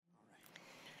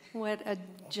What a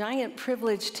giant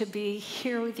privilege to be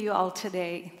here with you all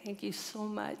today. Thank you so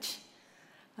much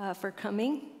for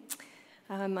coming.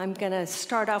 I'm going to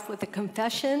start off with a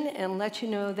confession and let you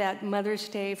know that Mother's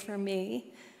Day for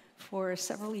me, for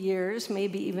several years,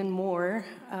 maybe even more,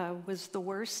 was the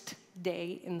worst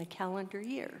day in the calendar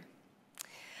year.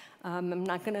 I'm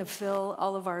not going to fill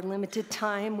all of our limited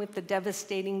time with the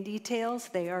devastating details.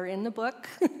 They are in the book.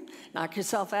 Knock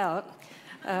yourself out.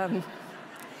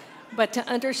 But to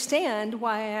understand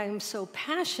why I'm so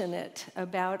passionate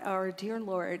about our dear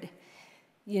Lord,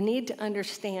 you need to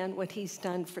understand what he's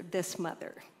done for this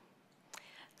mother.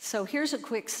 So here's a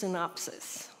quick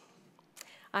synopsis.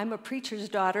 I'm a preacher's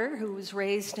daughter who was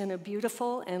raised in a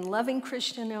beautiful and loving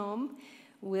Christian home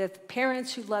with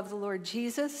parents who love the Lord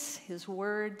Jesus, his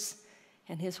words,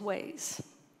 and his ways.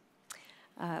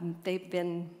 They've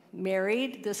been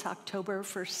married this October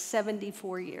for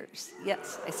 74 years.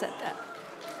 Yes, I said that.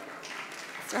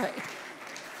 That's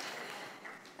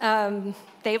right.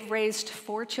 They've raised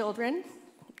 4 children,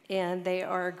 and they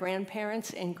are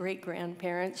grandparents and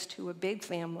great-grandparents to a big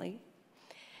family.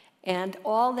 And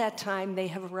all that time, they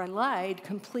have relied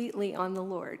completely on the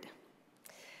Lord.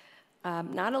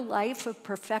 Not a life of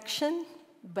perfection,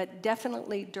 but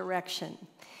definitely direction.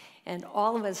 And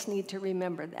all of us need to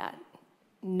remember that.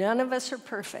 None of us are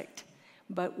perfect,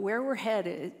 but where we're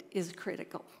headed is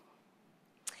critical.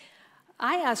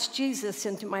 I asked Jesus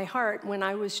into my heart when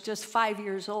I was just 5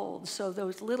 years old, so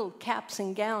those little caps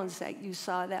and gowns that you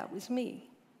saw, that was me.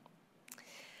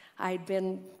 I'd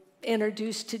been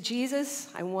introduced to Jesus.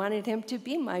 I wanted him to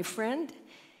be my friend.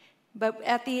 But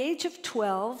at the age of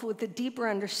 12, with a deeper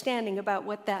understanding about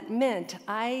what that meant,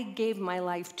 I gave my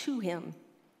life to him.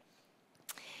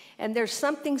 And there's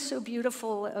something so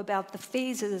beautiful about the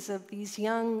phases of these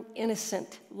young,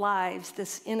 innocent lives,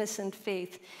 this innocent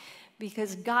faith,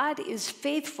 because God is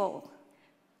faithful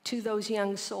to those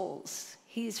young souls.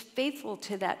 He's faithful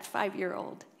to that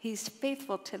 5-year-old. He's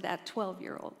faithful to that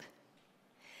 12-year-old.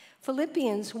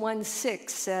 Philippians 1:6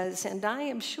 says, "And I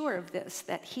am sure of this,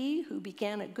 that he who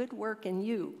began a good work in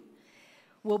you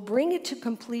will bring it to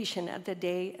completion at the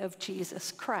day of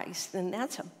Jesus Christ." And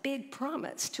that's a big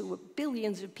promise to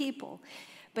billions of people.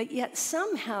 But yet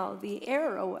somehow the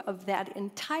arrow of that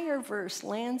entire verse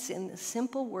lands in the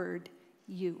simple word,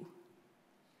 you.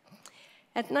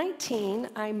 At 19,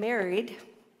 I married.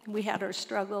 We had our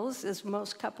struggles, as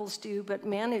most couples do, but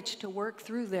managed to work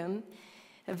through them.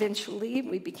 Eventually,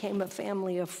 we became a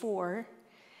family of 4.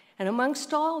 And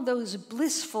amongst all those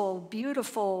blissful,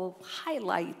 beautiful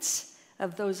highlights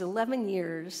of those 11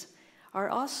 years are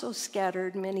also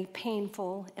scattered many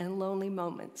painful and lonely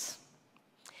moments.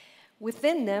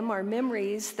 Within them are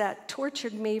memories that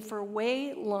tortured me for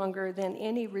way longer than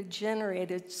any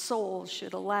regenerated soul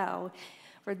should allow,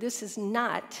 for this is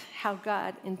not how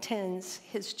God intends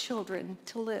his children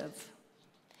to live.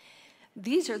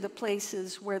 These are the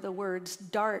places where the words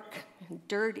dark and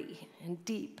dirty and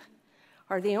deep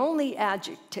are the only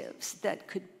adjectives that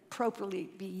could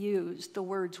properly be used. The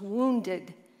words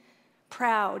wounded,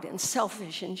 proud and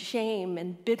selfish and shame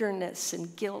and bitterness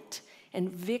and guilt and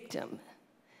victim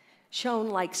shone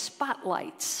like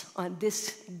spotlights on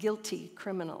this guilty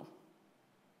criminal.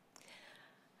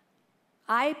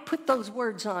 I put those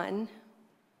words on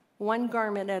one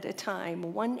garment at a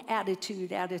time, one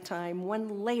attitude at a time,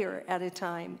 one layer at a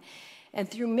time.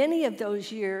 And through many of those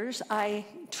years, I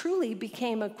truly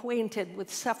became acquainted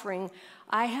with suffering.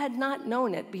 I had not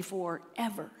known it before,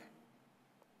 ever.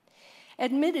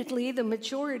 Admittedly, the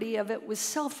majority of it was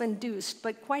self-induced,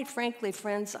 but quite frankly,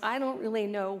 friends, I don't really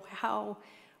know how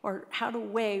to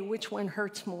weigh which one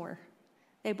hurts more.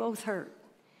 They both hurt.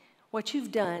 What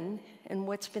you've done and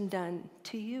what's been done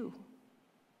to you.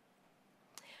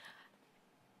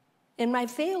 In my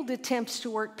failed attempts to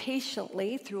work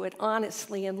patiently through it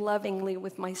honestly and lovingly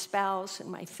with my spouse and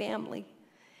my family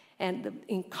and the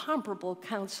incomparable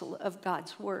counsel of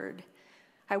God's word,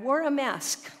 I wore a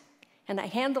mask and I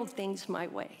handled things my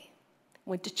way.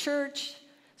 Went to church,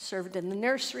 served in the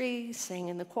nursery, sang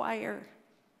in the choir.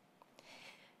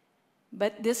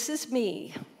 But this is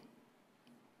me,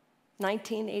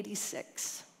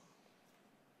 1986.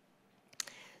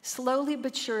 Slowly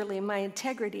but surely, my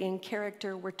integrity and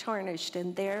character were tarnished,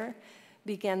 and there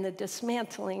began the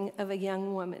dismantling of a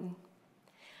young woman.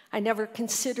 I never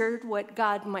considered what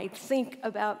God might think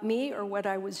about me or what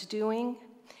I was doing,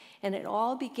 and it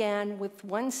all began with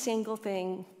one single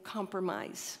thing: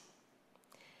 compromise.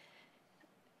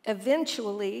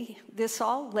 Eventually, this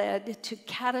all led to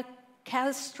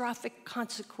catastrophic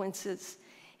consequences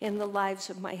in the lives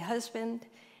of my husband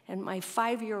and my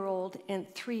 5-year-old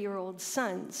and 3-year-old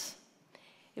sons.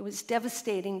 It was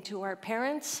devastating to our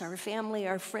parents, our family,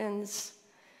 our friends,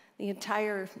 the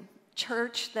entire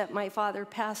church that my father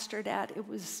pastored at. It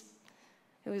was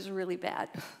really bad.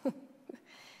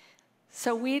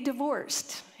 So we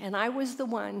divorced, and I was the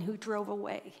one who drove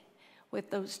away with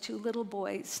those two little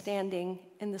boys standing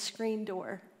in the screen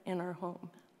door in our home.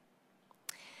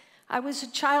 I was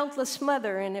a childless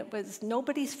mother, and it was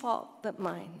nobody's fault but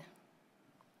mine.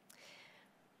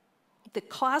 The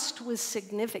cost was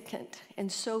significant, and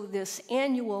so this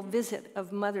annual visit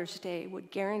of Mother's Day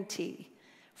would guarantee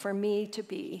for me to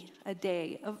be a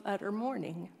day of utter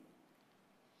mourning.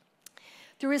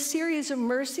 Through a series of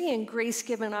mercy and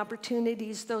grace-given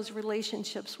opportunities, those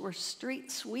relationships were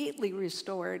sweetly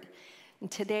restored. And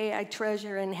today I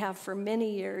treasure and have for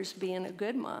many years being a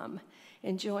good mom,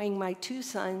 enjoying my two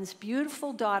sons,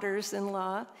 beautiful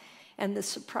daughters-in-law, and the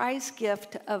surprise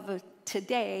gift of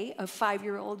today a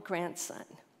 5-year-old grandson.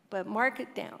 But mark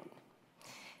it down.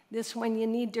 This one you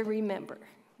need to remember.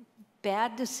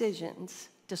 Bad decisions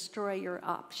destroy your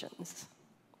options,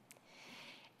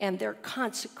 and their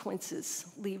consequences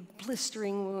leave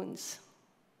blistering wounds.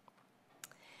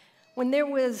 When there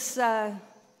was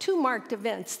two marked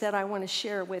events that I want to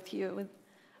share with you.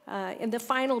 In the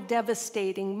final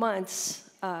devastating months,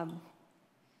 I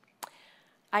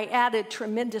added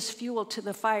tremendous fuel to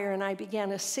the fire, and I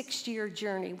began a 6-year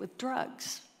journey with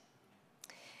drugs.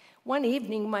 One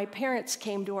evening, my parents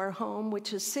came to our home,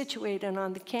 which is situated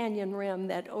on the canyon rim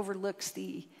that overlooks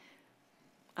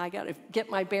I got to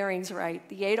get my bearings right,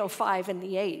 the 805 and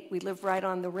the 8. We live right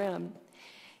on the rim.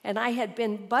 And I had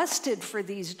been busted for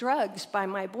these drugs by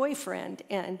my boyfriend,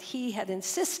 and he had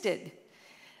insisted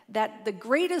that the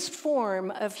greatest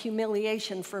form of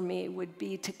humiliation for me would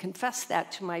be to confess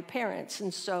that to my parents.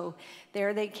 And so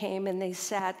there they came, and they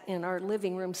sat in our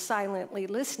living room silently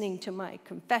listening to my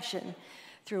confession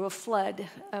through a flood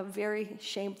of very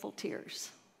shameful tears.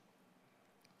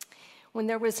 When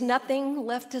there was nothing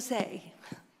left to say,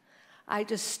 I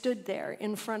just stood there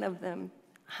in front of them,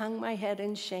 hung my head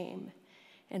in shame,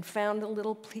 and found a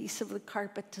little piece of the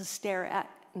carpet to stare at,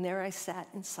 and there I sat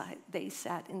inside. They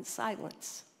sat in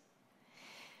silence.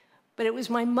 But it was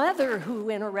my mother who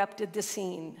interrupted the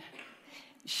scene.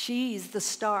 She's the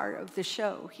star of the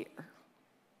show here.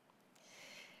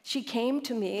 She came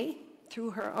to me,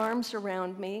 threw her arms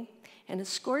around me, and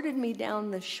escorted me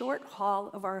down the short hall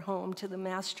of our home to the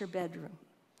master bedroom.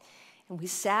 And we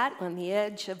sat on the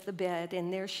edge of the bed,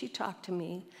 and there she talked to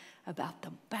me about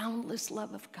the boundless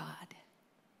love of God.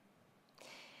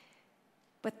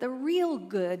 But the real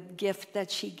good gift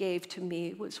that she gave to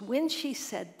me was when she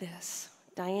said this,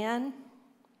 Diane,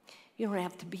 you don't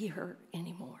have to be her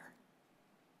anymore.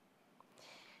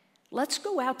 Let's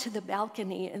go out to the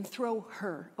balcony and throw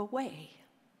her away.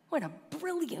 What a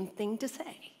brilliant thing to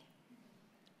say.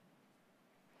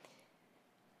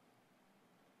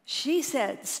 She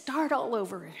said, start all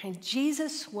over, and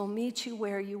Jesus will meet you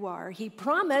where you are. He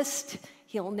promised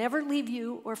he'll never leave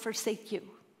you or forsake you.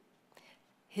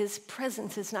 His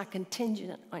presence is not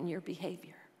contingent on your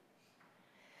behavior.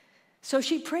 So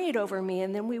she prayed over me,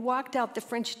 and then we walked out the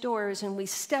French doors, and we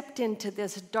stepped into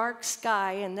this dark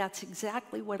sky, and that's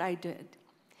exactly what I did.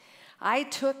 I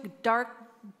took dark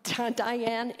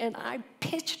Diane, and I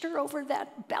pitched her over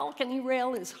that balcony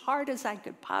rail as hard as I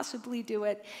could possibly do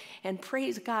it, and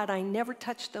praise God, I never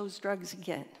touched those drugs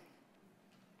again.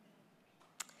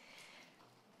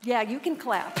 Yeah, you can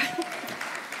clap.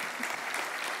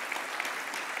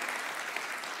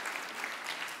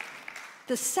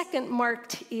 The second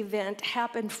marked event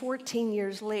happened 14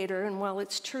 years later, and while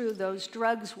it's true those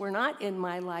drugs were not in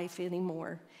my life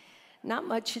anymore, not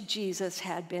much of Jesus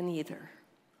had been either.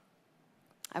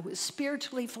 I was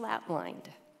spiritually flatlined.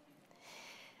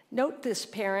 Note this,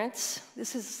 parents.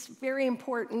 This is very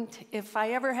important. If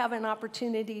I ever have an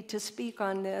opportunity to speak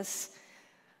on this,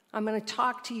 I'm going to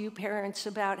talk to you, parents,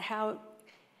 about how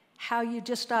you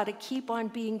just ought to keep on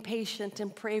being patient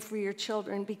and pray for your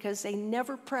children, because they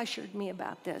never pressured me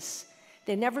about this.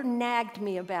 They never nagged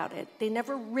me about it. They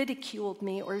never ridiculed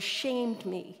me or shamed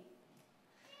me.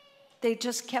 They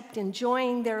just kept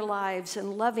enjoying their lives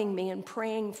and loving me and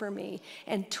praying for me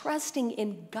and trusting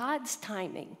in God's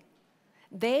timing.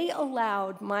 They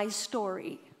allowed my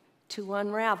story to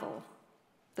unravel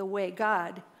the way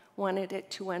God wanted it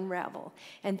to unravel.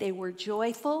 And they were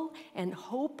joyful and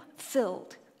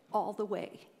hope-filled all the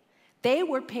way. They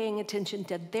were paying attention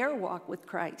to their walk with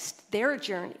Christ, their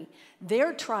journey,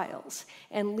 their trials,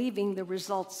 and leaving the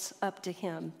results up to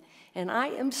Him. And I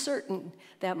am certain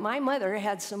that my mother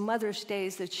had some Mother's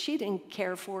Days that she didn't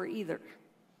care for either,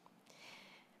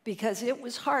 because it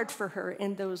was hard for her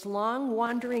in those long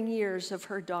wandering years of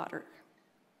her daughter.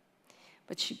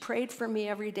 But she prayed for me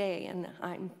every day, and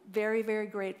I'm very, very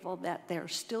grateful that they're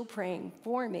still praying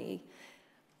for me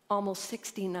almost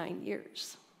 69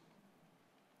 years.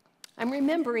 I'm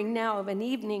remembering now of an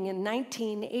evening in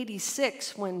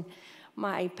 1986 when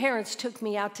my parents took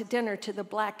me out to dinner to the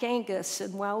Black Angus,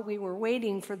 and while we were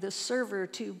waiting for the server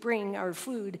to bring our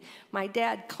food, my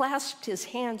dad clasped his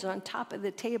hands on top of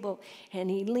the table, and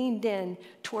he leaned in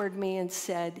toward me and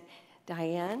said,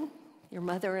 "Diane, your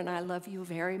mother and I love you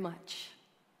very much.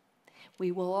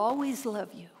 We will always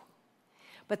love you.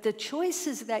 But the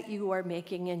choices that you are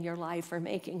making in your life are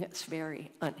making us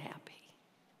very unhappy.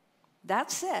 That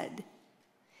said,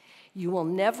 you will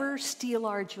never steal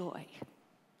our joy.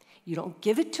 You don't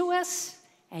give it to us,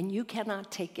 and you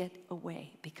cannot take it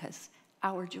away, because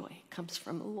our joy comes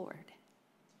from the Lord."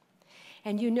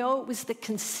 And you know, it was the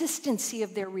consistency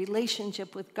of their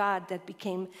relationship with God that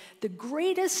became the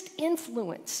greatest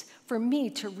influence for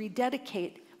me to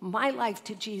rededicate my life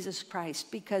to Jesus Christ,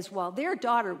 because while their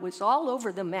daughter was all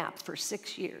over the map for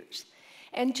 6 years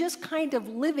and just kind of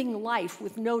living life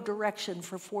with no direction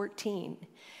for 14,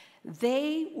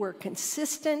 they were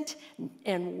consistent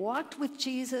and walked with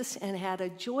Jesus and had a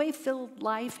joy-filled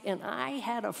life, and I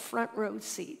had a front row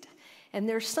seat. And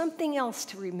there's something else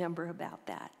to remember about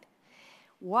that.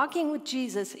 Walking with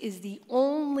Jesus is the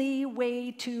only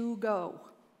way to go,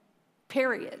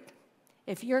 period.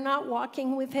 If you're not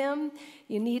walking with him,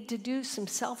 you need to do some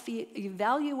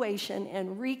self-evaluation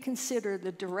and reconsider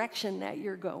the direction that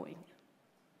you're going.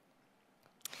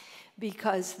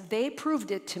 Because they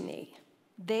proved it to me.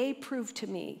 They proved to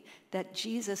me that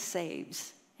Jesus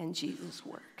saves and Jesus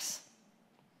works.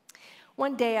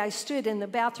 One day I stood in the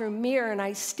bathroom mirror and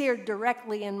I stared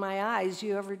directly in my eyes.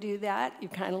 You ever do that? You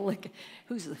kind of look,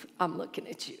 I'm looking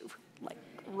at you, like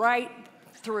right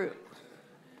through.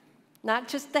 Not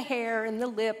just the hair and the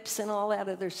lips and all that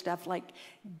other stuff, like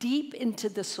deep into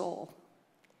the soul.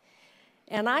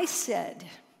 And I said,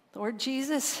 "Lord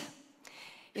Jesus,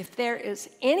 if there is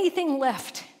anything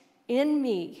left in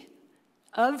me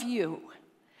of you,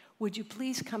 would you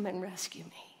please come and rescue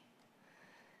me?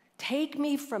 Take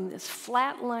me from this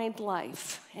flat-lined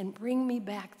life and bring me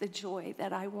back the joy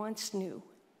that I once knew."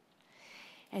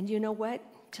 And you know what?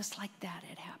 Just like that,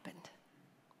 it happened.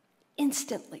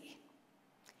 Instantly.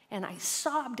 And I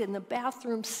sobbed in the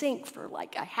bathroom sink for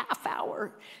like a half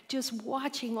hour, just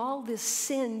watching all this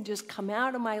sin just come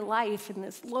out of my life and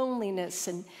this loneliness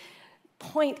and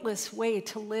pointless way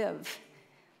to live.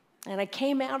 And I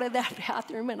came out of that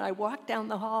bathroom and I walked down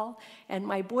the hall, and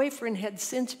my boyfriend had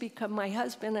since become my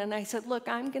husband, and I said, "Look,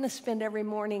 I'm going to spend every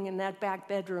morning in that back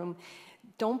bedroom.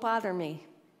 Don't bother me.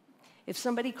 If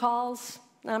somebody calls,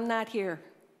 I'm not here.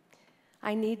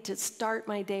 I need to start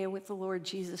my day with the Lord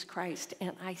Jesus Christ,"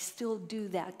 and I still do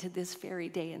that to this very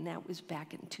day, and that was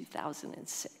back in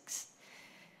 2006.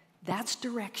 That's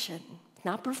direction,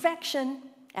 not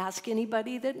perfection. Ask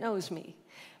anybody that knows me,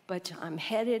 but I'm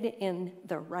headed in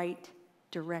the right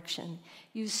direction.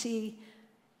 You see,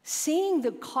 seeing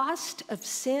the cost of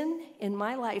sin in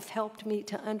my life helped me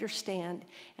to understand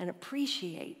and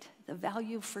appreciate the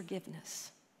value of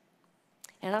forgiveness.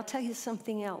 And I'll tell you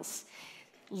something else.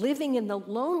 Living in the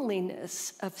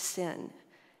loneliness of sin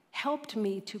helped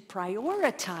me to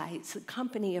prioritize the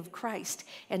company of Christ.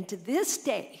 And to this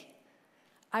day,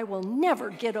 I will never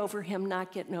get over him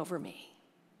not getting over me.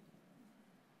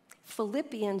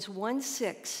 Philippians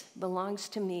 1:6 belongs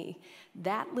to me.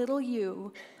 That little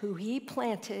you who he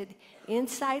planted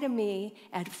inside of me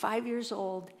at 5 years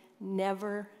old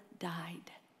never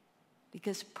died,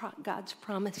 because God's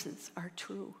promises are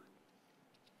true.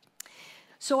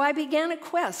 So I began a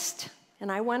quest,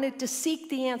 and I wanted to seek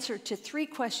the answer to 3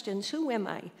 questions. Who am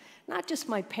I? Not just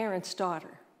my parents'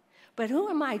 daughter, but who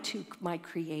am I to my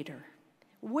Creator?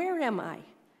 Where am I?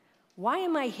 Why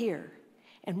am I here?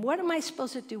 And what am I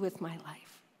supposed to do with my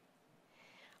life?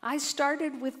 I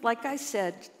started with, like I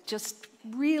said, just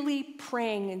really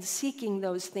praying and seeking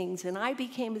those things, and I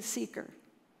became a seeker.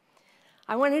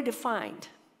 I wanted to find,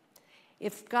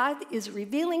 if God is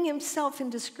revealing himself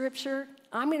into Scripture,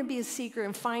 I'm going to be a seeker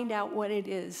and find out what it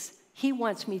is he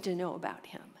wants me to know about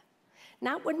him.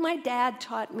 Not what my dad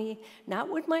taught me, not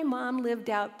what my mom lived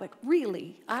out, but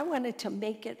really, I wanted to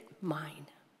make it mine.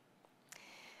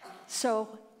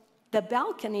 So the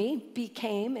balcony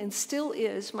became and still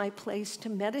is my place to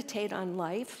meditate on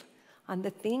life, on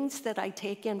the things that I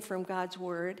take in from God's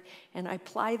Word, and I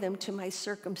apply them to my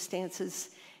circumstances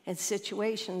and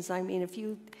situations. I mean,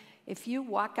 if you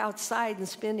walk outside and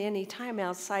spend any time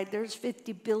outside, there's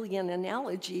 50 billion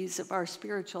analogies of our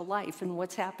spiritual life and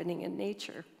what's happening in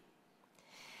nature.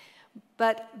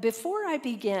 But before I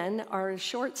begin our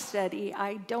short study,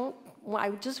 I don't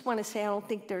I just want to say I don't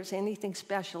think there's anything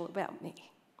special about me.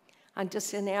 I'm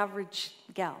just an average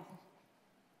gal.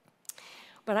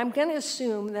 But I'm going to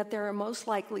assume that there are most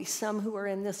likely some who are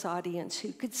in this audience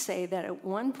who could say that at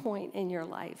one point in your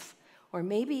life, or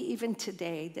maybe even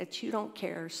today, that you don't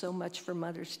care so much for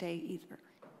Mother's Day either.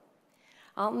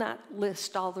 I'll not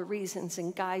list all the reasons,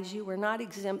 and guys, you are not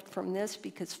exempt from this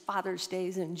because Father's Day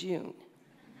is in June.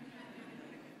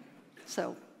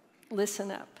 So listen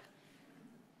up.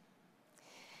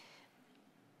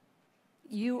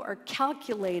 You are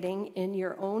calculating in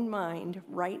your own mind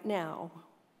right now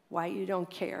why you don't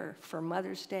care for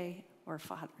Mother's Day or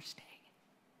Father's Day.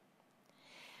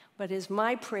 But it's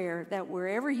my prayer that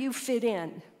wherever you fit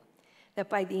in, that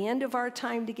by the end of our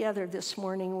time together this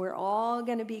morning, we're all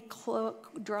going to be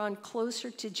drawn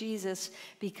closer to Jesus,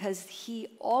 because he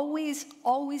always,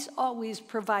 always, always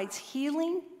provides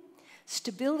healing,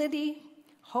 stability,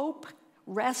 hope,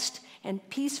 rest, and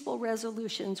peaceful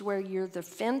resolutions where you're the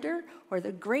offender or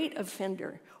the great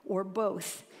offender or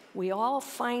both. We all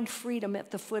find freedom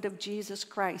at the foot of Jesus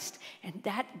Christ, and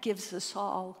that gives us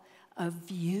all a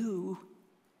view,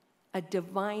 a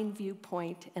divine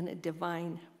viewpoint, and a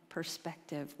divine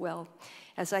perspective. Well,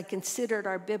 as I considered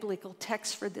our biblical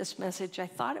text for this message, I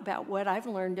thought about what I've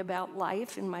learned about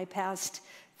life in my past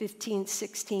 15,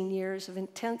 16 years of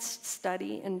intense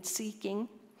study and seeking.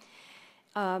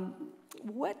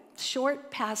 What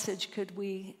short passage could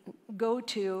we go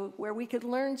to where we could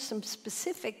learn some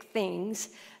specific things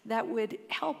that would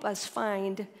help us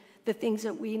find the things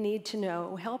that we need to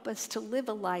know, help us to live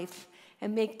a life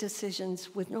and make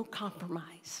decisions with no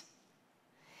compromise?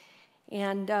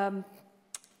 And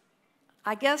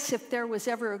I guess if there was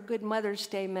ever a good Mother's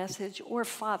Day message or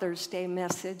Father's Day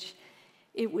message,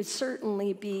 it would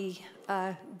certainly be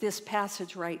this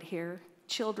passage right here.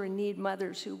 Children need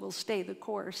mothers who will stay the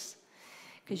course.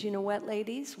 Because you know what,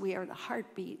 ladies? We are the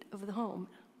heartbeat of the home.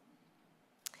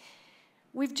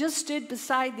 We've just stood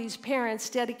beside these parents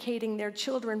dedicating their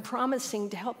children, promising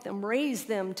to help them, raise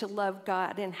them to love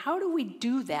God. And how do we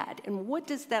do that? And what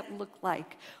does that look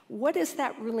like? What does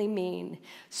that really mean?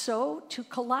 So to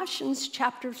Colossians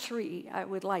chapter 3, I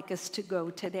would like us to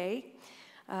go today.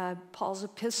 Paul's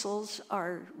epistles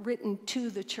are written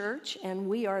to the church, and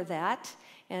we are that.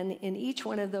 And in each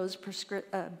one of those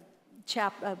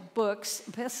books,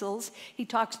 epistles, he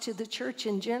talks to the church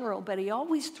in general, but he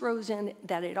always throws in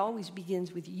that it always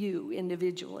begins with you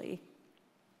individually.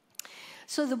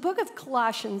 So the book of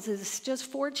Colossians is just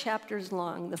 4 chapters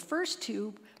long. The first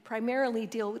 2 primarily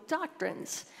deal with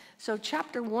doctrines. So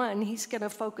chapter 1, he's going to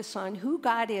focus on who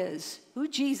God is, who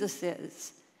Jesus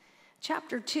is.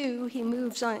 Chapter 2, he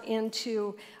moves on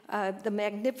into the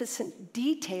magnificent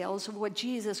details of what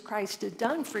Jesus Christ has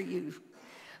done for you.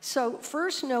 So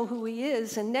first know who he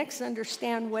is, and next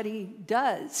understand what he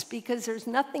does, because there's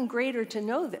nothing greater to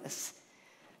know this.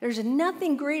 There's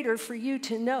nothing greater for you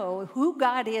to know who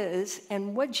God is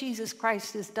and what Jesus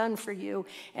Christ has done for you,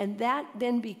 and that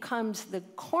then becomes the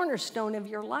cornerstone of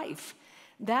your life.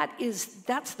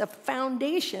 That's the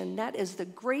foundation. That is the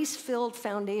grace-filled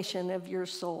foundation of your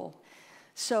soul.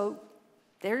 So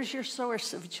there's your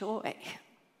source of joy.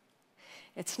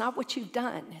 It's not what you've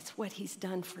done, it's what he's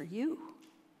done for you.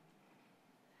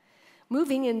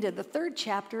 Moving into the 3rd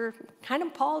chapter, kind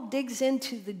of Paul digs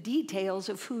into the details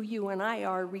of who you and I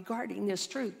are regarding this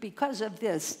truth. Because of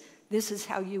this is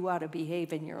how you ought to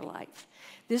behave in your life.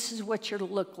 This is what you're to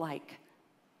look like.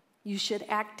 You should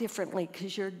act differently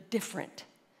because you're different.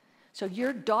 So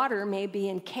your daughter may be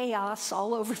in chaos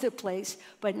all over the place,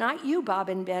 but not you, Bob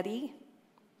and Betty.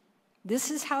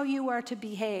 This is how you are to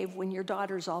behave when your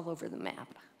daughter's all over the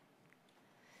map.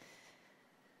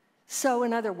 So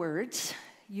in other words,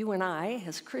 you and I,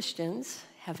 as Christians,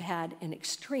 have had an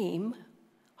extreme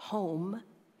home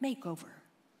makeover.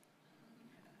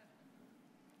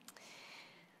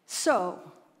 So,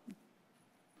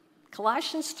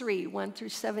 Colossians 3, 1 through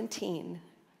 17.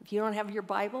 If you don't have your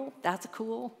Bible, that's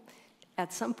cool.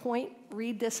 At some point,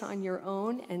 read this on your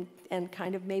own and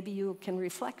kind of maybe you can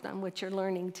reflect on what you're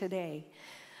learning today.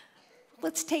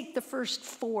 Let's take the first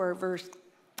 4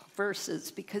 verses,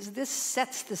 because this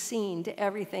sets the scene to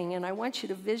everything, and I want you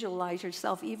to visualize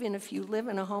yourself, even if you live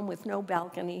in a home with no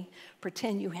balcony,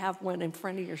 pretend you have one in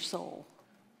front of your soul.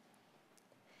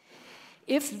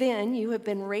 If then you have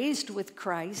been raised with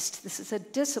Christ, this is a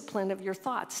discipline of your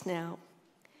thoughts now.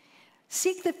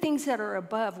 Seek the things that are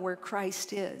above where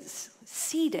Christ is,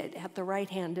 seated at the right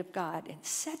hand of God, and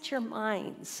set your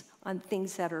minds on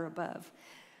things that are above,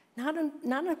 not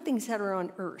on things that are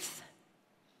on earth.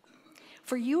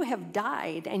 For you have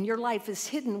died, and your life is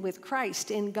hidden with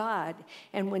Christ in God.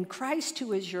 And when Christ,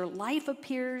 who is your life,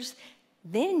 appears,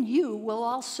 then you will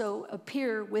also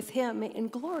appear with him in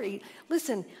glory.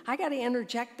 Listen, I got to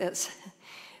interject this.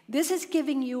 This is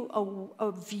giving you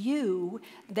a view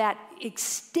that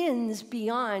extends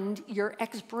beyond your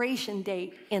expiration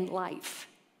date in life,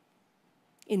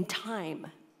 in time.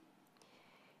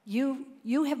 You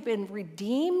have been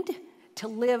redeemed to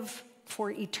live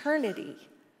for eternity.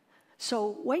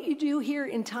 So what you do here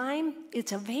in time,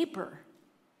 it's a vapor.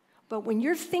 But when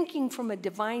you're thinking from a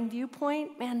divine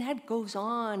viewpoint, man, that goes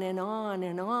on and on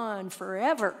and on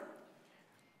forever.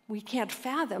 We can't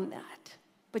fathom that.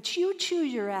 But you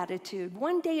choose your attitude.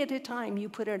 One day at a time, you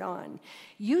put it on.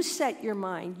 You set your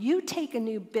mind. You take a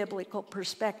new biblical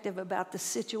perspective about the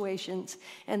situations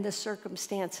and the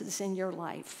circumstances in your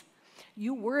life.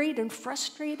 You worried and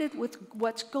frustrated with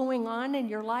what's going on in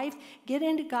your life? Get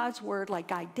into God's word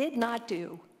like I did not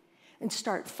do. And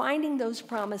start finding those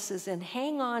promises and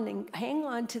hang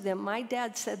on to them. My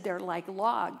dad said they're like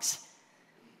logs.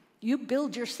 You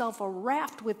build yourself a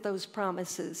raft with those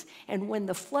promises. And when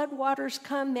the floodwaters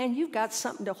come, man, you've got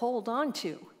something to hold on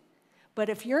to. But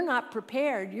if you're not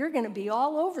prepared, you're going to be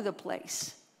all over the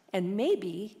place and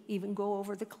maybe even go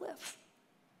over the cliff.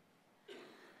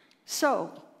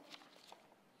 So,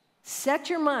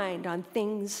 set your mind on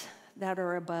things that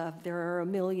are above. There are a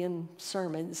million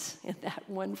sermons in that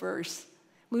one verse.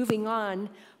 Moving on,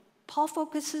 Paul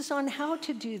focuses on how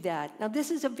to do that. Now,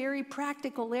 this is a very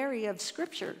practical area of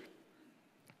Scripture.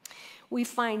 We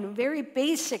find very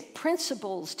basic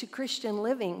principles to Christian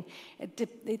living.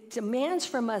 It demands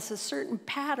from us a certain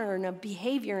pattern of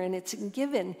behavior, and it's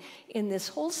given in this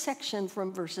whole section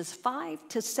from verses 5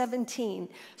 to 17.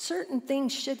 Certain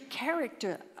things should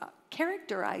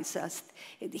characterize us.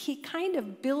 He kind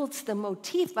of builds the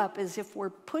motif up as if we're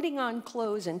putting on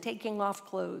clothes and taking off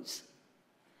clothes.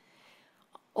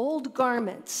 Old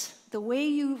garments,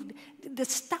 the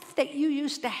stuff that you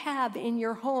used to have in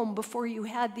your home before you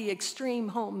had the extreme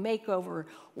home makeover.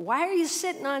 Why are you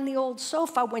sitting on the old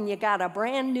sofa when you got a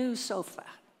brand new sofa?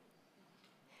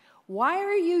 Why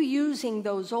are you using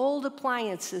those old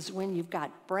appliances when you've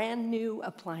got brand new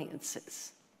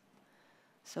appliances?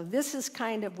 So this is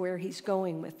kind of where he's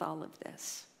going with all of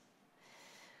this.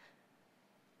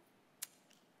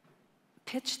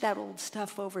 Pitch that old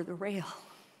stuff over the rail.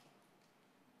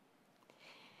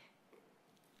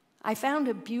 I found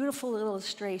a beautiful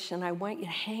illustration. I want you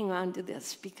to hang on to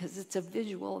this because it's a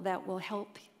visual that will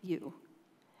help you.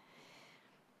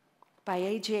 By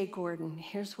A.J. Gordon.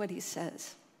 Here's what he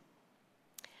says.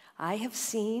 I have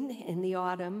seen in the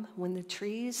autumn when the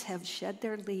trees have shed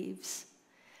their leaves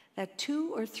that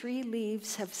 2 or 3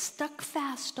 leaves have stuck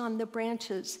fast on the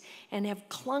branches and have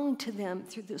clung to them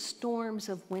through the storms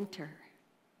of winter.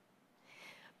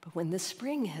 But when the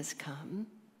spring has come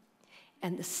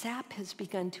and the sap has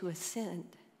begun to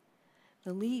ascend,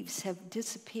 the leaves have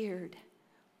disappeared,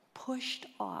 pushed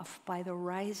off by the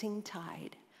rising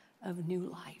tide of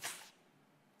new life.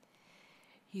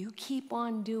 You keep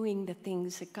on doing the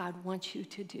things that God wants you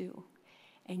to do.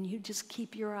 And you just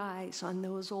keep your eyes on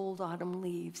those old autumn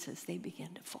leaves as they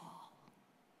begin to fall.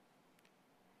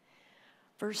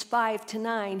 Verse 5 to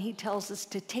 9, he tells us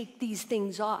to take these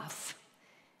things off.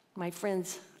 My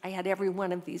friends, I had every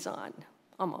one of these on,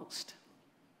 almost.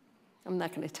 I'm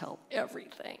not going to tell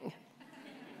everything.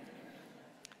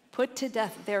 Put to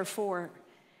death, therefore,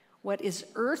 what is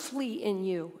earthly in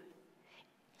you: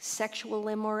 sexual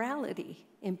immorality,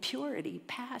 impurity,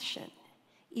 passion,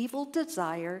 evil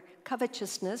desire,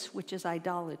 covetousness, which is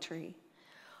idolatry.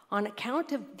 On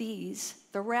account of these,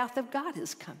 the wrath of God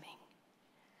is coming.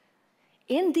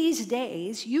 In these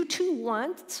days, you too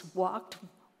once walked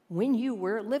when you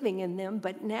were living in them,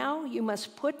 but now you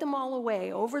must put them all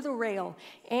away, over the rail: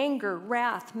 anger,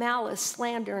 wrath, malice,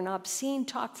 slander, and obscene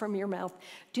talk from your mouth.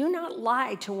 Do not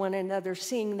lie to one another,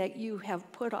 seeing that you have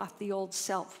put off the old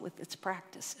self with its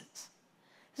practices.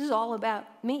 This is all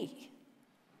about me.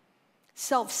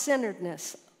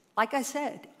 Self-centeredness. Like I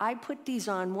said, I put these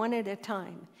on one at a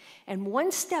time. And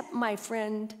one step, my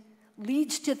friend,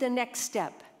 leads to the next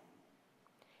step.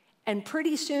 And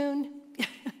pretty soon,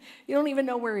 you don't even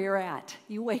know where you're at.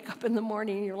 You wake up in the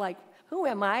morning and you're like, who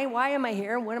am I? Why am I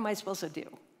here? What am I supposed to do?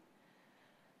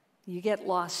 You get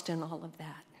lost in all of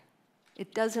that.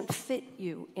 It doesn't fit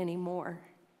you anymore.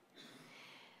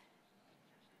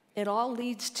 It all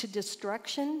leads to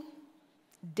destruction,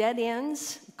 dead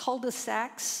ends,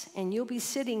 cul-de-sacs, and you'll be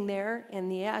sitting there in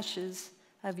the ashes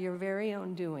of your very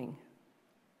own doing.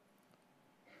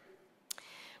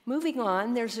 Moving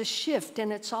on, there's a shift,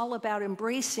 and it's all about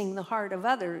embracing the heart of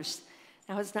others.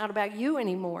 Now, it's not about you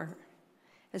anymore.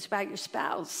 It's about your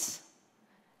spouse.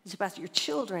 It's about your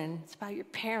children. It's about your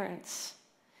parents.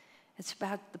 It's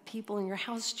about the people in your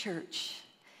house church.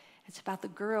 It's about the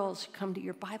girls who come to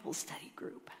your Bible study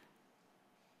group.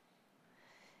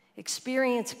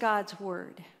 Experience God's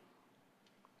word.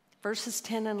 Verses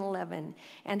 10 and 11.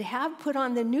 And have put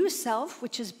on the new self,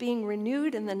 which is being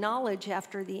renewed in the knowledge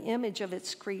after the image of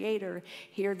its creator.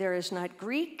 Here there is not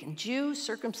Greek and Jew,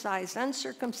 circumcised,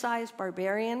 uncircumcised,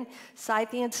 barbarian,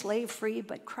 Scythian, slave free,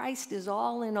 but Christ is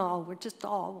all in all. We're just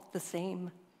all the same.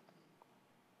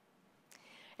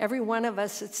 Every one of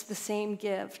us, it's the same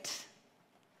gift.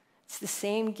 It's the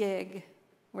same gig.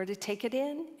 We're to take it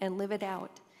in and live it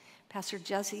out. Pastor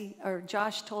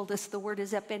Josh told us the word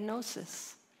is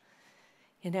epignosis.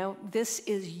 You know, this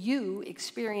is you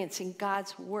experiencing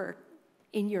God's work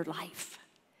in your life.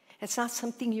 It's not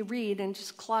something you read and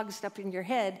just clogs up in your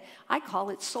head. I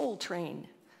call it soul train.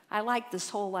 I like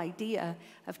this whole idea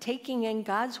of taking in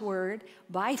God's word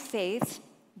by faith,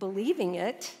 believing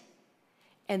it,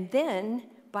 and then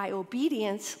by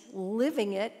obedience,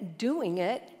 living it, doing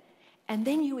it, and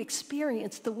then you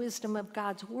experience the wisdom of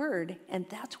God's word, and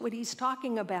that's what he's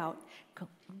talking about.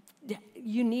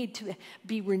 You need to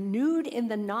be renewed in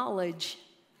the knowledge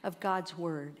of God's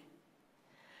word.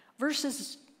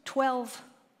 Verses 12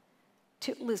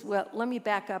 to, well, let me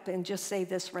back up and just say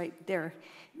this right there,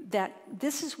 that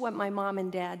this is what my mom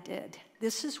and dad did.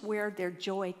 This is where their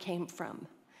joy came from.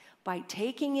 By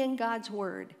taking in God's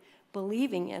word,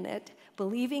 believing in it,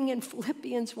 believing in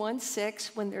Philippians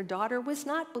 1:6 when their daughter was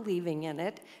not believing in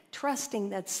it, trusting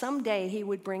that someday he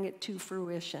would bring it to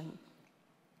fruition.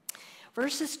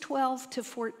 Verses 12 to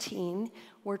 14,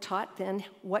 we're taught then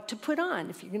what to put on.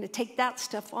 If you're going to take that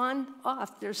stuff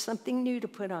off, there's something new to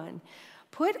put on.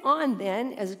 Put on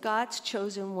then, as God's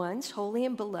chosen ones, holy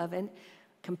and beloved,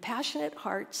 compassionate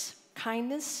hearts,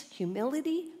 kindness,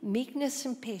 humility, meekness,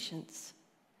 and patience,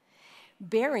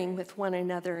 bearing with one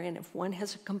another, and if one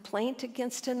has a complaint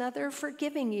against another,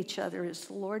 forgiving each other as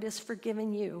the Lord has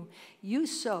forgiven you. You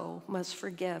so must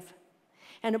forgive.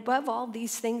 And above all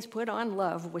these things, put on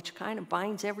love, which kind of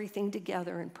binds everything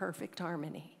together in perfect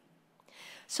harmony.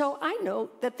 So I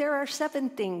note that there are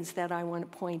 7 things that I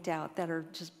want to point out that are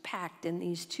just packed in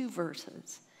these 2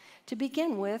 verses. To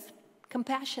begin with,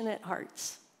 compassionate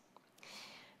hearts.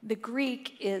 The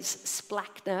Greek is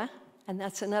splachna, and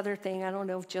that's another thing. I don't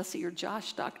know if Jesse or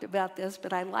Josh talked about this,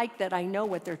 but I like that I know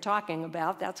what they're talking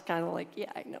about. That's kind of like,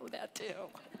 yeah, I know that too.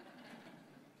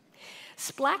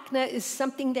 Splachna is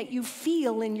something that you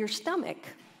feel in your stomach.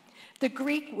 The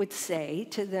Greek would say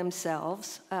to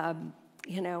themselves, yeah,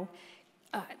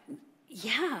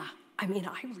 I mean,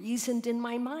 I reasoned in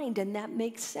my mind, and that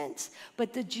makes sense.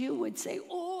 But the Jew would say,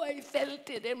 oh, I felt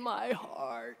it in my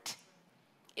heart.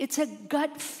 It's a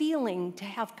gut feeling to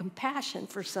have compassion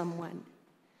for someone.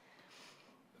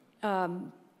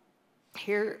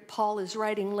 Here, Paul is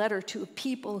writing a letter to a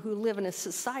people who live in a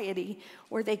society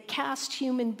where they cast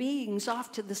human beings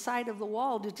off to the side of the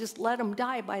wall to just let them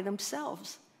die by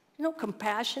themselves. No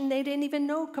compassion. They didn't even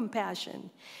know compassion.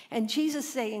 And Jesus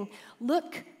saying,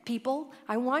 look, people,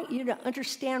 I want you to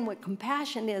understand what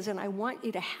compassion is, and I want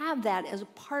you to have that as a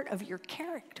part of your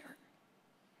character.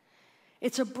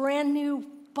 It's a brand new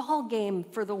ball game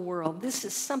for the world. This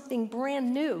is something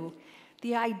brand new.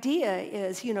 The idea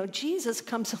is, Jesus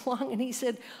comes along and he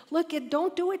said, look,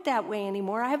 don't do it that way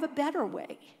anymore. I have a better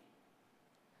way.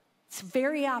 It's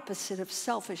very opposite of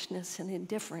selfishness and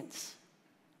indifference.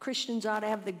 Christians ought to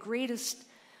have the greatest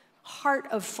heart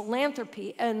of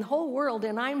philanthropy in the whole world.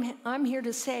 And I'm here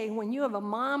to say, when you have a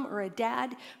mom or a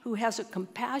dad who has a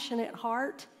compassionate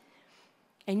heart,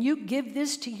 and you give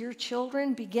this to your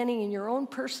children, beginning in your own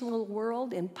personal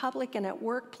world, in public and at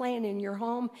work, playing in your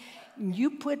home, you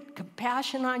put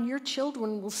compassion on, your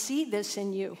children will see this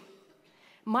in you.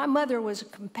 My mother was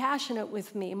compassionate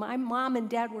with me. My mom and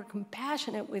dad were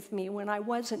compassionate with me when I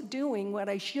wasn't doing what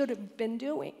I should have been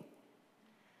doing.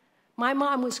 My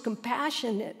mom was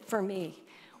compassionate for me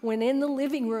when in the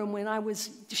living room, when I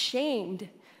was shamed,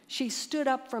 she stood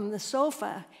up from the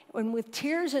sofa and with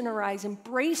tears in her eyes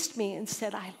embraced me and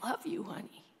said, I love you,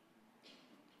 honey.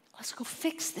 Let's go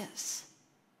fix this.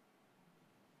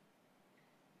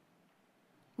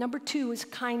 Number 2 is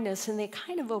kindness, and they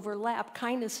kind of overlap.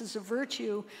 Kindness is a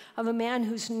virtue of a man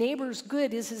whose neighbor's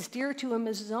good is as dear to him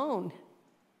as his own.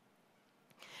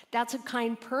 That's a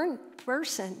kind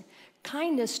person.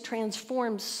 Kindness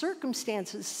transforms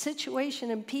circumstances,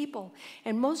 situation, and people.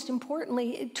 And most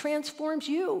importantly, it transforms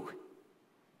you.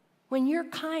 When you're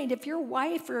kind, if your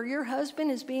wife or your husband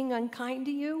is being unkind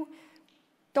to you,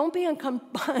 don't be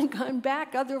unkind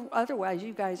back. Otherwise,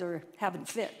 you guys are having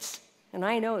fits. And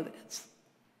I know this.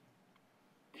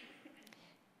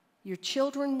 Your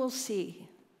children will see,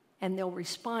 and they'll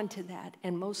respond to that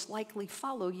and most likely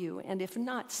follow you. And if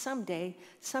not, someday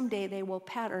they will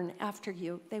pattern after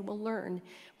you. They will learn,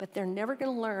 but they're never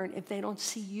going to learn if they don't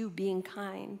see you being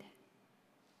kind.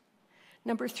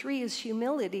 Number 3 is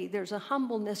humility. There's a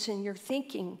humbleness in your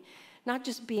thinking, not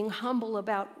just being humble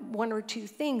about one or two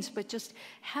things, but just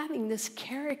having this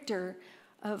character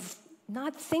of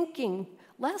not thinking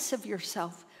less of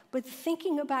yourself, but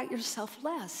thinking about yourself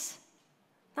less.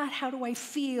 Not how do I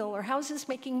feel or how's this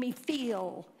making me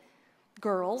feel?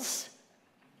 Girls,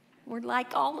 we're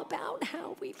like all about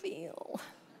how we feel.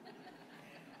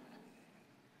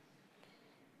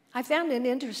 I found it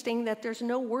interesting that there's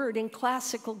no word in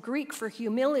classical Greek for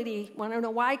humility. Want to know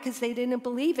why? Because they didn't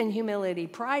believe in humility.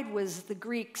 Pride was the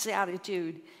Greeks'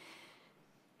 attitude.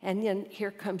 And then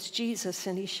here comes Jesus,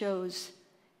 and he shows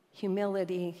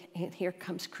humility, and here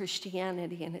comes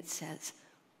Christianity, and it says,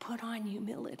 put on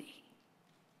humility.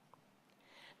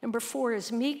 Number 4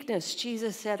 is meekness.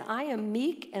 Jesus said, I am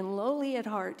meek and lowly at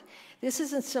heart. This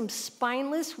isn't some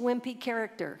spineless, wimpy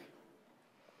character.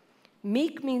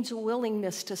 Meek means a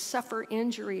willingness to suffer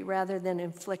injury rather than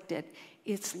inflict it.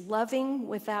 It's loving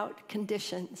without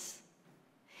conditions.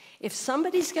 If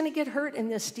somebody's going to get hurt in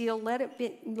this deal, let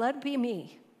it be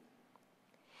me.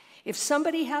 If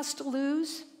somebody has to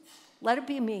lose, let it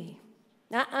be me.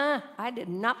 I did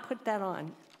not put that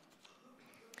on.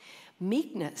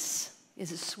 Meekness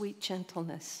is a sweet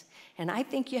gentleness. And I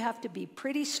think you have to be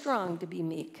pretty strong to be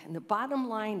meek. And the bottom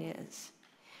line is,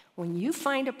 when you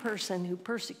find a person who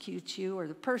persecutes you or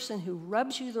the person who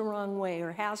rubs you the wrong way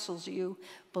or hassles you,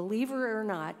 believer or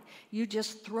not, you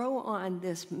just throw on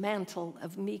this mantle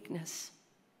of meekness.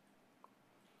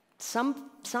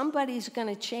 Somebody's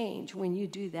going to change when you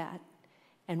do that.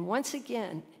 And once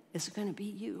again, it's going to be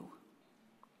you.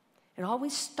 It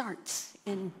always starts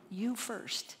in you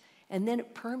first, and then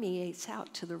it permeates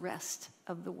out to the rest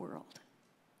of the world.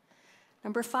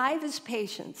 Number 5 is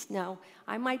patience. Now,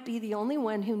 I might be the only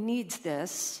one who needs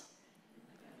this.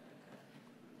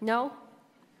 No?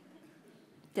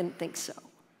 Didn't think so.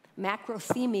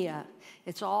 Macrothemia.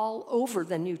 It's all over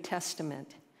the New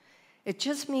Testament. It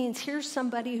just means here's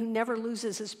somebody who never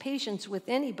loses his patience with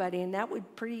anybody, and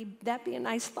that'd be a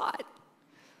nice thought.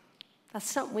 That's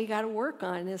something we got to work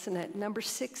on, isn't it? Number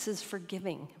 6 is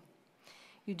forgiving.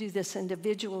 You do this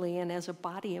individually and as a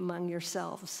body among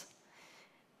yourselves.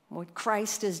 What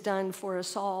Christ has done for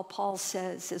us all, Paul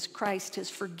says, as Christ has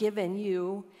forgiven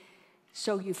you,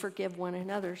 so you forgive one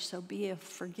another. So be a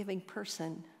forgiving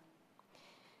person.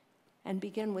 And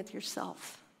begin with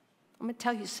yourself. I'm going to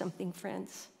tell you something,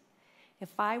 friends.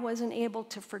 If I wasn't able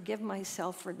to forgive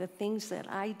myself for the things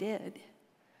that I did,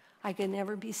 I could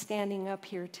never be standing up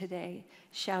here today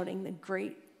shouting the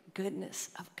great goodness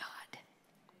of God.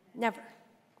 Never.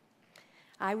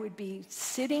 I would be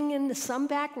sitting in some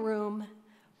back room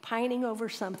pining over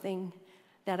something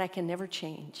that I can never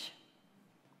change.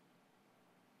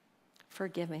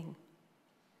 Forgiving.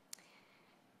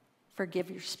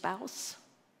 Forgive your spouse.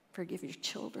 Forgive your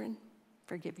children.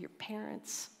 Forgive your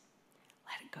parents.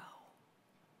 Let it go.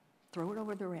 Throw it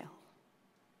over the rail.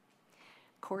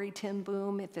 Corrie ten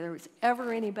Boom, if there was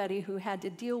ever anybody who had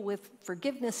to deal with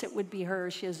forgiveness, it would be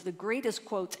her. She has the greatest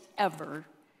quotes ever.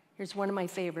 Here's one of my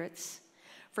favorites.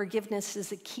 Forgiveness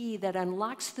is a key that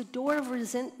unlocks the door of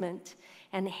resentment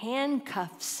and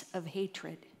handcuffs of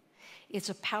hatred. It's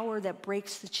a power that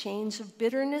breaks the chains of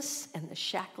bitterness and the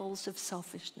shackles of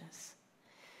selfishness.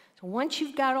 So once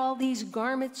you've got all these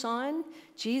garments on,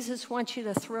 Jesus wants you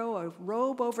to throw a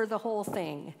robe over the whole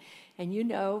thing. And you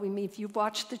know, if you've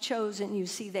watched The Chosen, you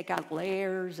see they got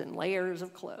layers and layers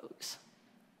of clothes.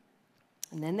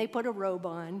 And then they put a robe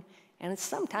on, and it's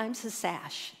sometimes a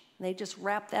sash. They just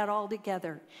wrap that all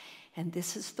together. And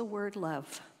this is the word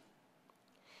love.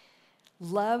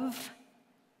 Love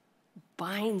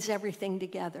binds everything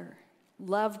together.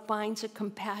 Love binds a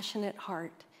compassionate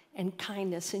heart and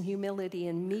kindness and humility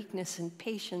and meekness and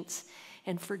patience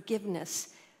and forgiveness.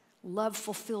 Love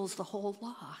fulfills the whole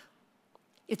law.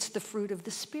 It's the fruit of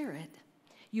the Spirit.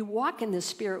 You walk in the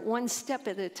Spirit one step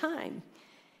at a time.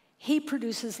 He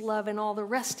produces love, and all the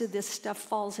rest of this stuff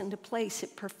falls into place.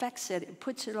 It perfects it. It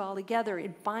puts it all together.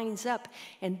 It binds up.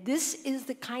 And this is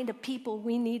the kind of people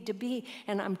we need to be.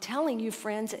 And I'm telling you,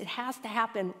 friends, it has to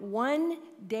happen one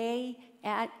day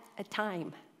at a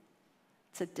time.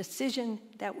 It's a decision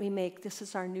that we make. This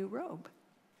is our new robe.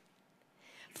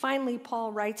 Finally,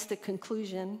 Paul writes the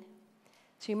conclusion.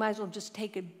 So you might as well just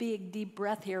take a big, deep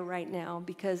breath here right now,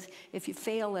 because if you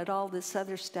fail at all this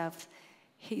other stuff,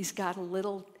 he's got a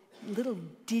little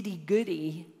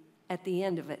ditty-goody at the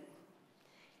end of it.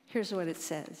 Here's what it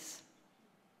says.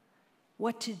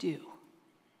 What to do.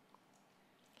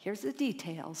 Here's the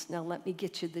details. Now let me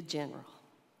get you the general.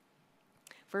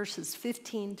 Verses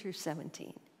 15 through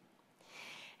 17.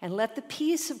 And let the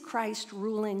peace of Christ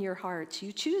rule in your hearts.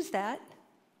 You choose that.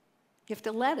 You have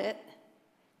to let it.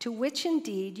 To which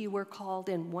indeed you were called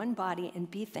in one body, and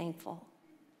be thankful.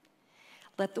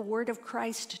 Let the word of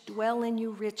Christ dwell in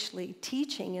you richly,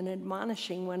 teaching and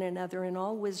admonishing one another in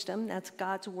all wisdom. That's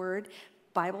God's word,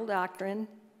 Bible doctrine,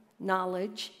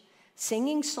 knowledge,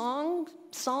 singing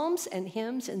psalms and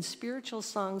hymns and spiritual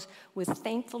songs with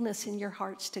thankfulness in your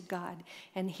hearts to God.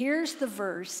 And here's the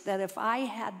verse that if I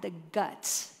had the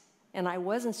guts, and I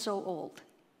wasn't so old,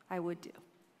 I would do.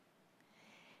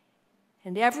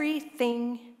 And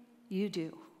everything you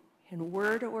do, in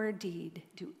word or deed,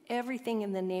 do everything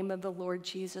in the name of the Lord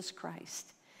Jesus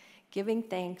Christ, giving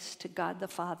thanks to God the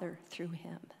Father through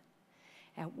him.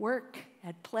 At work,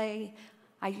 at play,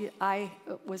 I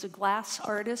was a glass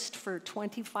artist for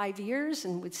 25 years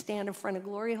and would stand in front of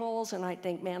glory holes, and I'd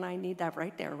think, man, I need that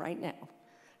right there, right now.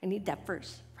 I need that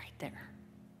verse right there.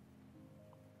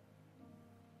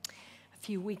 A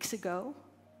few weeks ago,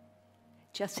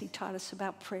 Jesse taught us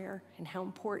about prayer and how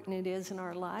important it is in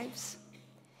our lives.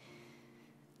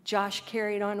 Josh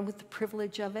carried on with the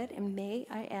privilege of it, and may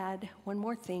I add one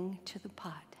more thing to the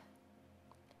pot.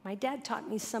 My dad taught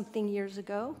me something years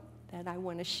ago that I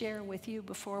want to share with you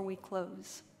before we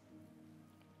close.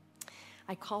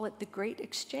 I call it the Great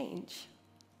Exchange.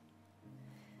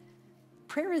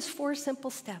 Prayer is 4 simple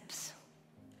steps.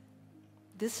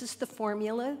 This is the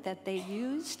formula that they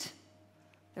used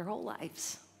their whole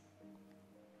lives.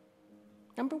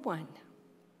 Number 1,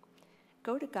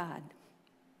 go to God.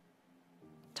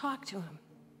 Talk to him.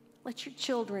 Let your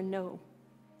children know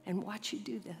and watch you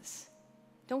do this.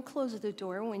 Don't close the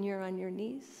door when you're on your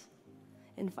knees.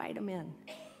 Invite them in.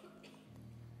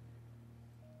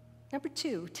 Number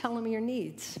 2, tell him your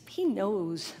needs. He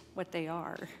knows what they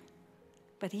are,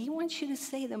 but he wants you to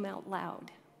say them out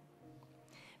loud,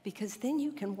 because then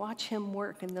you can watch him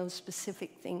work in those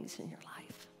specific things in your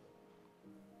life.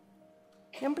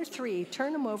 Number 3,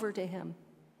 turn them over to him.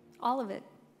 All of it.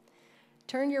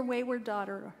 Turn your wayward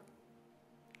daughter.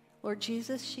 Lord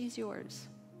Jesus, she's yours.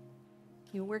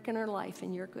 You work in her life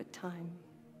in your good time.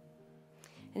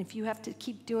 And if you have to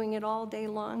keep doing it all day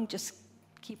long, just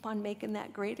keep on making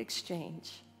that great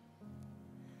exchange.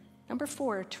 Number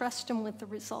 4, trust him with the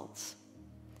results.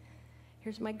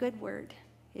 Here's my good word.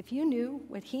 If you knew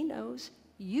what he knows,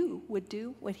 you would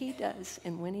do what he does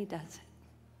and when he does it.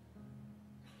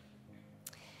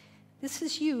 This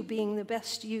is you being the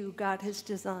best you God has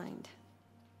designed.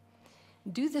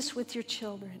 Do this with your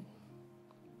children.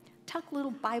 Tuck little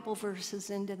Bible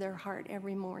verses into their heart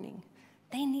every morning.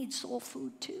 They need soul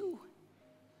food too.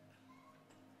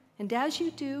 And as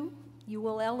you do, you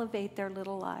will elevate their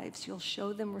little lives. You'll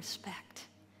show them respect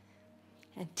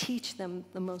and teach them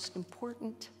the most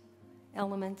important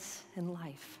elements in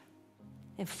life.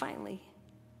 And finally,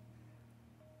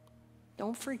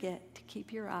 don't forget to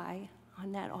keep your eye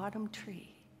on that autumn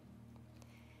tree.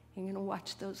 You're going to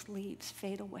watch those leaves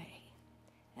fade away,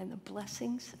 and the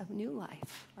blessings of new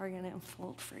life are going to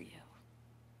unfold for you.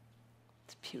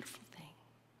 It's a beautiful thing.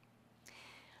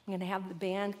 I'm going to have the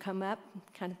band come up,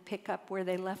 kind of pick up where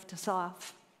they left us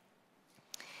off.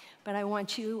 But I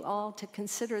want you all to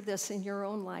consider this in your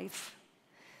own life.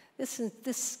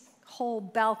 This whole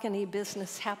balcony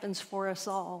business happens for us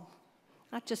all,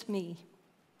 not just me.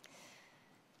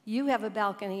 You have a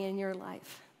balcony in your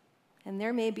life, and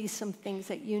there may be some things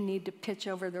that you need to pitch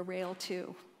over the rail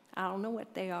too. I don't know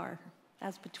what they are.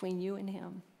 That's between you and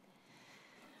him.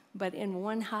 But in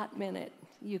one hot minute,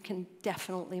 you can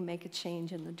definitely make a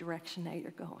change in the direction that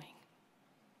you're going.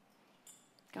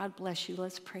 God bless you.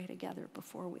 Let's pray together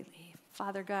before we leave.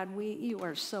 Father God, you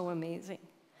are so amazing.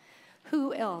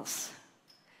 Who else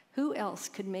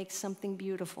could make something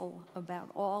beautiful about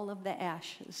all of the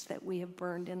ashes that we have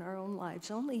burned in our own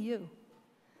lives? Only you.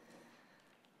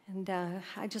 And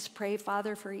I just pray,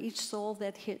 Father, for each soul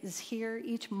that is here,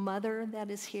 each mother that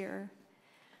is here.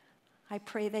 I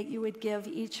pray that you would give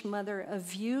each mother a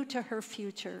view to her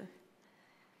future.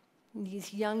 In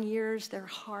these young years, they're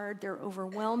hard, they're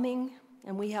overwhelming,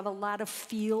 and we have a lot of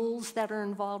feels that are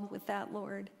involved with that,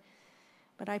 Lord.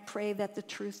 But I pray that the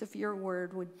truth of your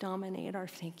word would dominate our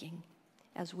thinking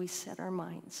as we set our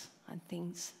minds on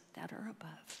things that are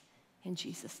above. In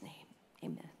Jesus' name,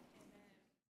 amen.